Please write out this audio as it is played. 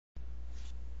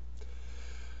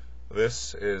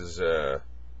This is a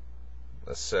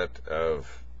set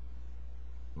of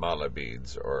mala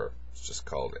beads, or it's just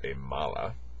called a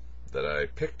mala, that I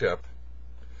picked up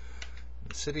in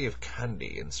the city of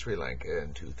Kandy in Sri Lanka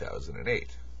in 2008.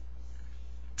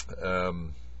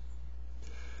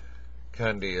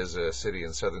 Kandy is a city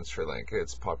in southern Sri Lanka.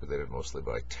 It's populated mostly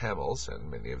by Tamils, and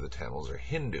many of the Tamils are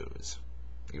Hindus,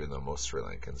 even though most Sri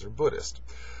Lankans are Buddhist.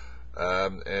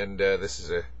 This is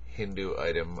a Hindu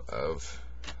item of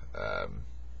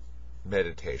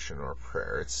meditation or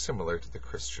prayer. It's similar to the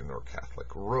Christian or Catholic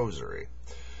rosary.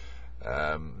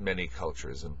 Many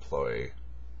cultures employ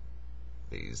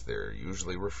these. They're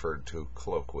usually referred to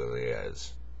colloquially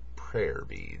as prayer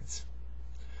beads.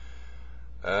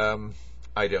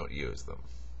 I don't use them.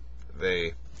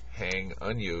 They hang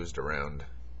unused around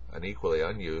an equally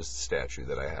unused statue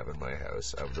that I have in my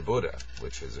house of the Buddha,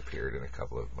 which has appeared in a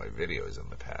couple of my videos in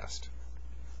the past.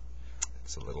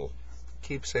 It's a little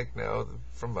keepsake now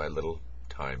from my little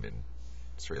time in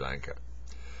Sri Lanka.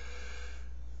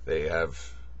 They have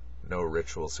no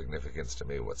ritual significance to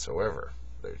me whatsoever.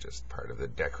 They're just part of the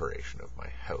decoration of my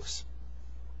house.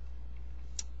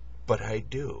 But I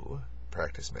do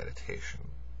practice meditation,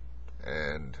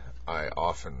 and I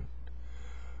often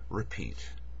repeat,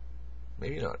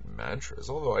 maybe not mantras,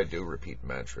 although I do repeat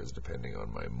mantras depending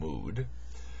on my mood.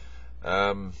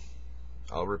 I'll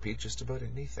repeat just about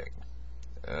anything.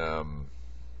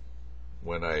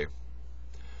 When I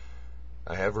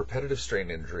have repetitive strain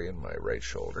injury in my right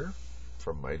shoulder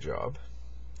from my job,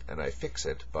 and I fix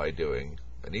it by doing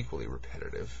an equally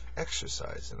repetitive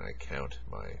exercise, and I count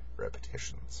my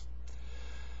repetitions.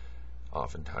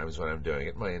 Oftentimes when I'm doing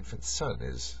it, my infant son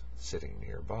is sitting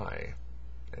nearby,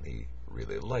 and he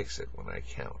really likes it when I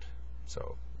count.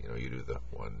 So, you do the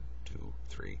 1, 2,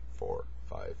 3, 4,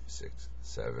 5, 6,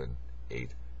 7,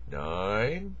 8,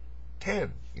 9,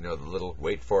 10. The little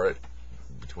wait for it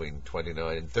between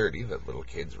 29 and 30 that little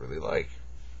kids really like.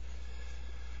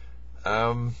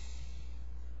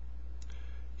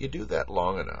 You do that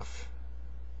long enough,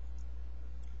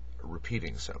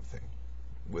 repeating something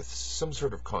with some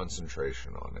sort of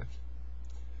concentration on it.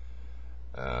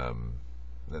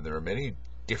 And there are many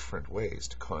different ways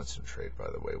to concentrate,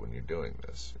 by the way, when you're doing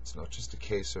this. It's not just a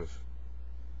case of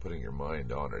putting your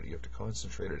mind on it. You have to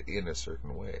concentrate it in a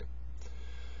certain way.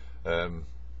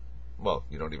 Well,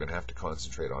 you don't even have to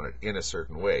concentrate on it in a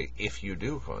certain way. If you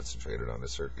do concentrate it on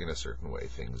in a certain way,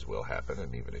 things will happen,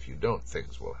 and even if you don't,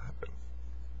 things will happen.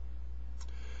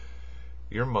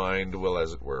 Your mind will,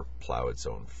 as it were, plow its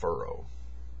own furrow.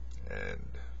 And,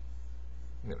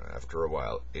 after a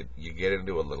while, you get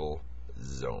into a little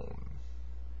zone.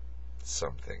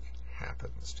 Something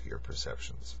happens to your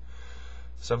perceptions.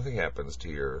 Something happens to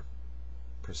your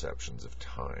perceptions of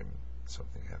time.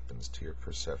 Something happens to your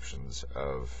perceptions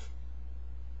of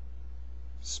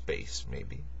space,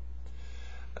 maybe.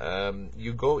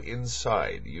 You go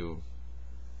inside. You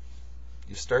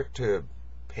start to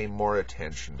pay more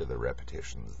attention to the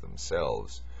repetitions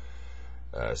themselves.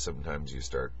 Sometimes you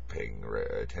start paying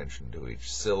attention to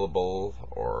each syllable,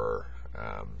 or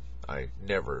I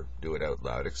never do it out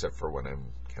loud except for when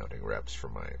I'm counting reps for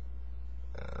my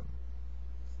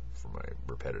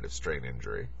repetitive strain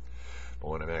injury. But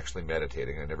when I'm actually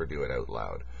meditating, I never do it out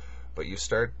loud. But you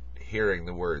start hearing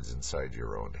the words inside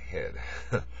your own head.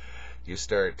 You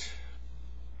start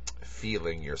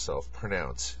feeling yourself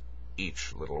pronounce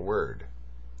each little word.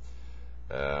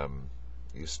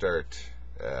 You start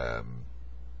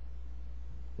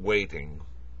waiting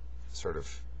sort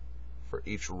of for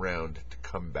each round to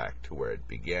come back to where it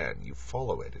began. You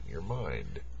follow it in your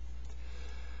mind.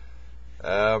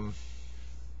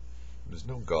 There's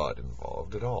no God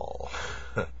involved at all.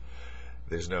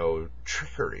 There's no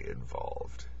trickery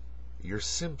involved. You're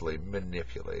simply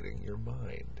manipulating your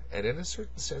mind. And in a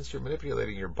certain sense, you're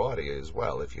manipulating your body as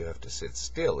well if you have to sit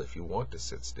still, if you want to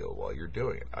sit still while you're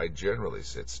doing it. I generally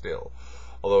sit still,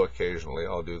 although occasionally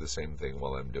I'll do the same thing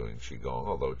while I'm doing Qigong,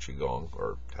 although Qigong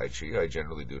or Tai Chi I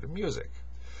generally do to music.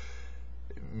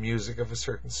 Music of a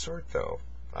certain sort, though.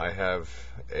 I have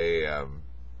a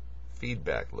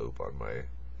feedback loop on my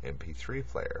MP3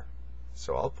 player.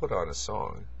 So I'll put on a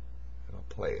song and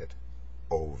I'll play it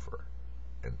over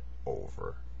and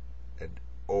over and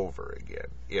over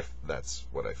again, if that's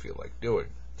what I feel like doing.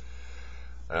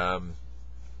 I'll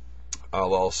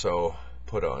also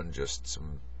put on just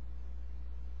some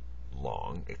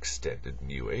long, extended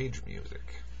New Age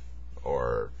music,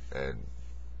 and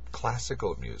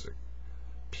classical music.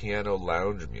 Piano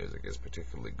lounge music is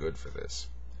particularly good for this.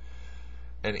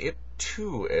 And it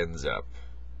too ends up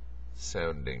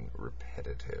sounding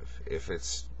repetitive. If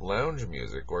it's lounge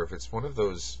music, or if it's one of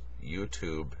those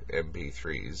YouTube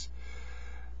MP3s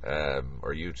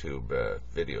or YouTube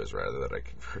videos rather, that I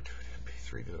convert to an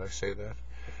MP3. Did I say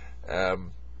that?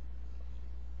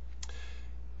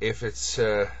 If it's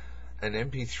an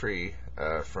MP3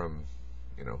 from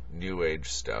new age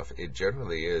stuff, it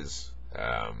generally is,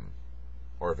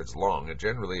 or if it's long, it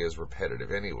generally is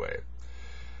repetitive anyway.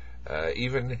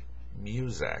 Even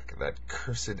music, that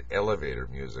cursed elevator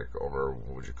music, or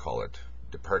what would you call it,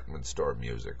 department store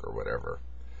music or whatever,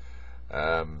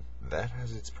 that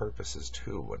has its purposes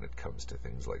too when it comes to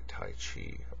things like Tai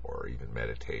Chi or even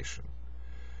meditation.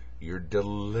 You're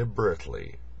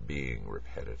deliberately being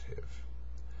repetitive.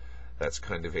 That's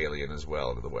kind of alien as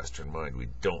well to the Western mind. We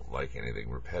don't like anything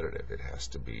repetitive. It has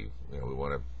to be, we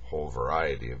want a whole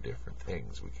variety of different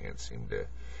things. We can't seem to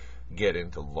get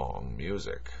into long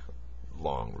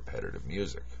repetitive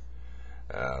music.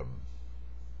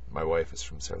 My wife is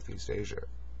from Southeast Asia.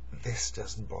 This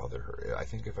doesn't bother her. I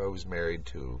think if I was married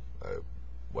to a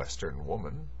Western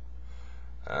woman,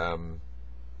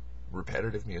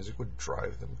 repetitive music would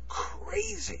drive them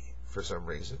crazy for some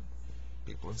reason.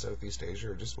 People in Southeast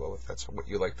Asia are just, well, if that's what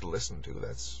you like to listen to,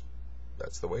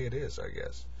 that's the way it is, I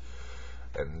guess.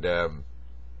 And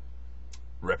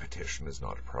repetition is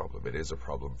not a problem. It is a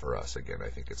problem for us. Again, I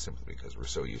think it's simply because we're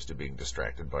so used to being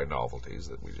distracted by novelties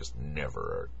that we just never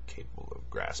are capable of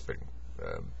grasping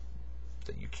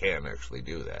that you can actually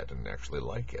do that and actually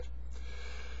like it.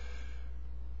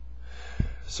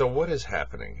 So what is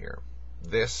happening here?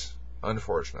 This,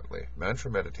 unfortunately,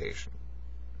 mantra meditation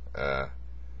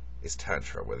is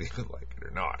tantra, whether you like it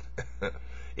or not.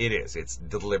 It is. It's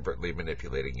deliberately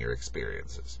manipulating your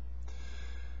experiences.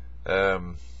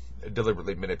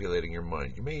 Deliberately manipulating your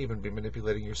mind. You may even be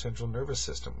manipulating your central nervous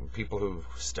system. People who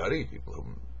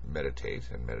meditate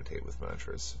and meditate with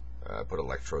mantras, put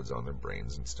electrodes on their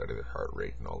brains and study their heart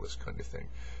rate and all this kind of thing.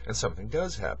 And something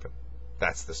does happen.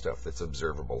 That's the stuff that's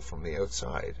observable from the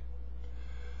outside.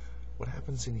 What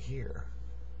happens in here?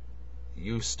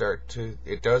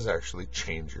 It does actually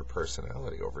change your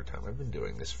personality over time. I've been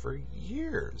doing this for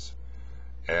years.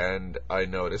 And I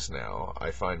notice now,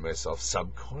 I find myself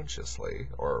subconsciously,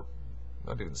 or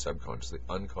not even subconsciously,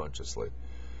 unconsciously,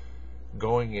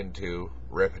 going into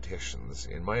repetitions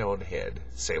in my own head,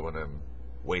 say when I'm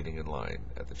waiting in line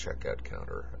at the checkout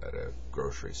counter at a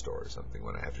grocery store or something,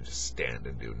 when I have to just stand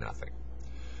and do nothing.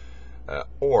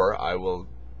 Or I will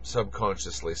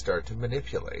subconsciously start to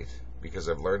manipulate, because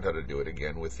I've learned how to do it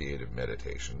again with the aid of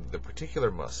meditation, the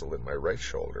particular muscle in my right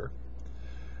shoulder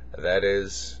that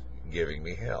is giving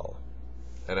me hell.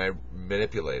 And I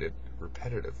manipulate it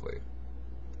repetitively,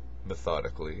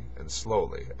 methodically, and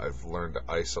slowly. I've learned to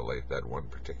isolate that one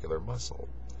particular muscle.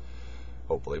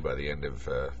 Hopefully by the end of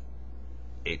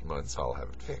 8 months I'll have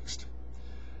it fixed.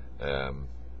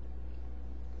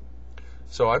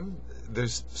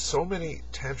 There's so many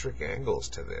tantric angles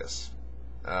to this.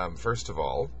 First of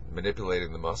all,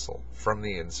 manipulating the muscle from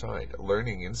the inside.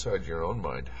 Learning inside your own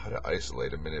mind how to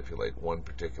isolate and manipulate one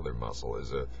particular muscle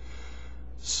is a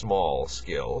small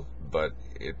skill, but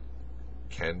it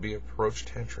can be approached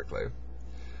tantrically.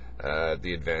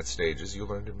 The advanced stages, you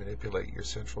learn to manipulate your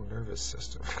central nervous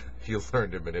system. You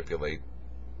learn to manipulate,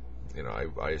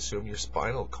 I assume your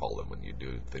spinal column when you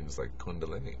do things like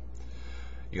Kundalini.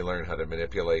 You learn how to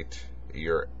manipulate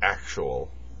your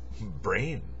actual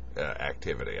brain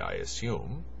activity, I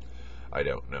assume. I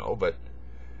don't know, but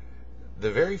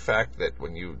the very fact that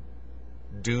when you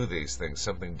do these things,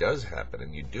 something does happen,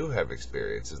 and you do have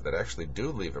experiences that actually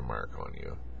do leave a mark on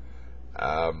you,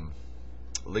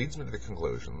 leads me to the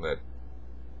conclusion that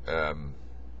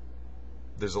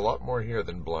there's a lot more here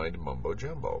than blind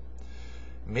mumbo-jumbo.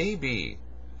 Maybe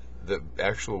the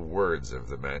actual words of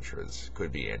the mantras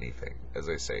could be anything. As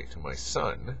I say to my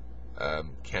son,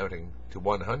 counting to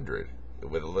 100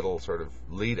 with a little sort of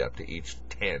lead up to each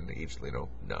 10,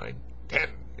 9, 10,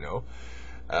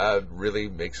 really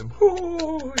makes him,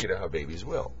 how babies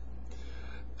will.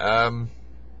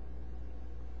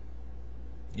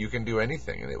 You can do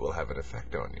anything and it will have an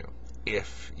effect on you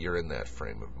if you're in that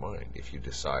frame of mind, if you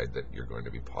decide that you're going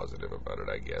to be positive about it,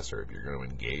 I guess, or if you're going to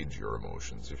engage your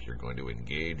emotions, if you're going to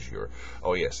engage your...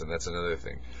 Oh, yes, and that's another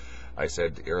thing. I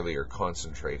said earlier,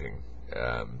 concentrating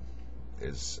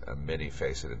is a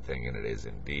many-faceted thing, and it is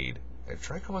indeed. And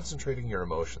try concentrating your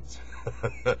emotions.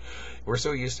 We're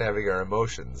so used to having our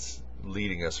emotions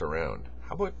leading us around.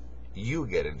 How about you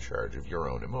get in charge of your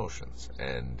own emotions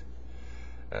and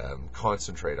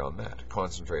concentrate on that.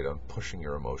 Concentrate on pushing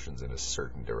your emotions in a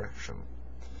certain direction.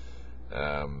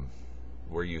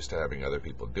 We're used to having other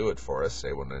people do it for us.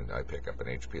 Say when I pick up an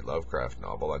H.P. Lovecraft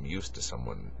novel, I'm used to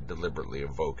someone deliberately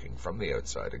evoking from the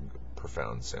outside a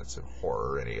profound sense of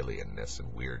horror and alienness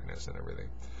and weirdness and everything.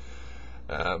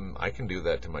 I can do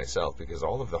that to myself because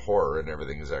all of the horror and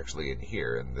everything is actually in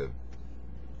here, and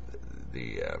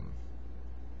the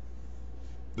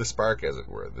spark, as it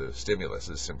were, the stimulus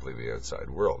is simply the outside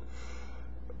world.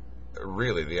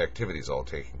 Really, the activity is all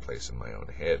taking place in my own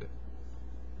head.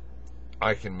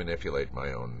 I can manipulate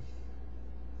my own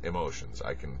emotions.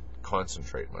 I can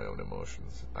concentrate my own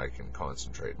emotions. I can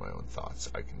concentrate my own thoughts.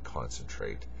 I can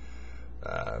concentrate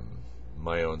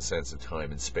my own sense of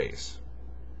time and space.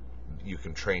 You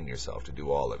can train yourself to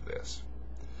do all of this.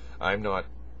 I'm not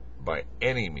by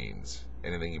any means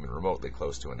anything even remotely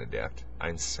close to an adept.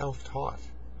 I'm self-taught.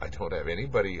 I don't have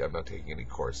anybody, I'm not taking any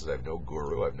courses, I have no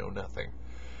guru, I have no nothing.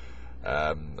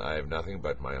 I have nothing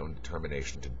but my own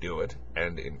determination to do it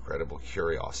and incredible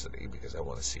curiosity because I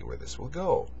want to see where this will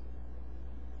go.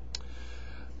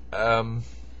 All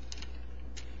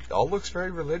looks very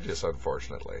religious,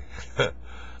 unfortunately.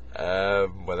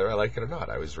 Whether I like it or not.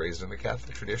 I was raised in the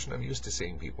Catholic tradition. I'm used to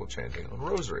seeing people chanting on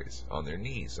rosaries, on their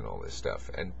knees and all this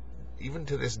stuff. And even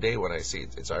to this day when I see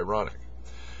it, it's ironic.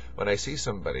 When I see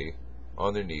somebody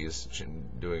on their knees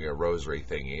doing a rosary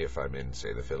thingy, if I'm in,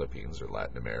 say, the Philippines or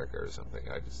Latin America or something,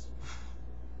 I just,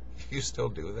 you still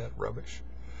do that rubbish?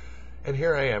 And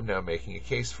here I am now making a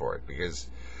case for it, because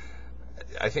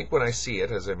I think when I see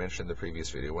it, as I mentioned in the previous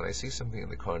video, when I see something in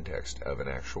the context of an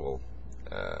actual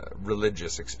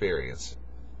religious experience,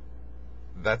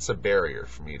 that's a barrier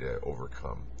for me to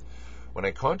overcome. When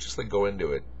I consciously go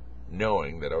into it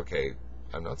knowing that, okay,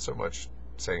 I'm not so much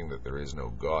saying that there is no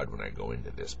God when I go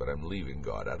into this, but I'm leaving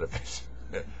God out of it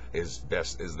is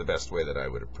the best way that I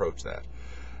would approach that.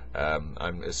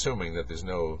 I'm assuming that there's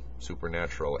no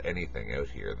supernatural anything out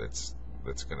here that's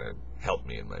going to help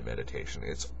me in my meditation.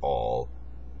 It's all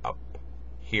up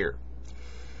here.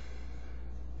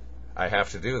 I have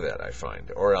to do that, I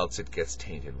find, or else it gets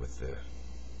tainted with the,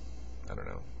 I don't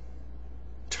know,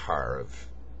 tar of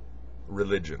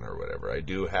religion or whatever. I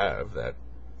do have that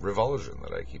revulsion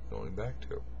that I keep going back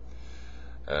to,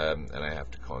 and I have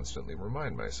to constantly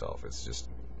remind myself. It's just,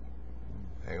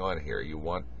 hang on here. You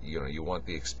want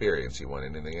the experience. You want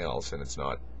anything else, and it's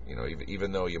not.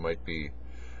 Even though you might be,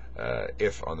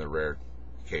 if on the rare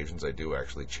occasions I do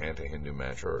actually chant a Hindu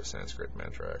mantra or a Sanskrit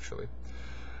mantra, actually,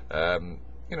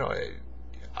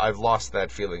 I've lost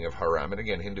that feeling of haram. And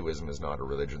again, Hinduism is not a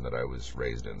religion that I was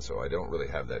raised in, so I don't really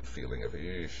have that feeling of,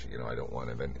 I don't want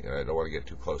to get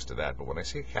too close to that. But when I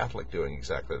see a Catholic doing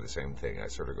exactly the same thing, I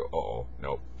sort of go, oh,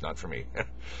 no, not for me.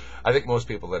 I think most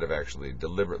people that have actually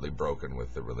deliberately broken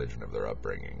with the religion of their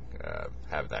upbringing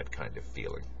have that kind of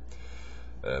feeling.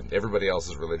 Everybody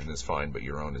else's religion is fine, but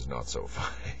your own is not so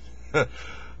fine.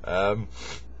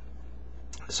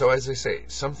 So as I say,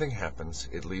 something happens,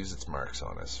 it leaves its marks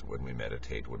on us when we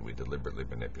meditate, when we deliberately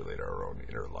manipulate our own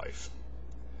inner life.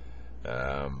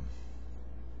 That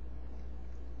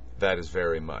is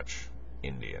very much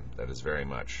Indian. That is very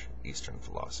much Eastern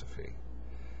philosophy.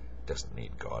 It doesn't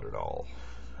need God at all.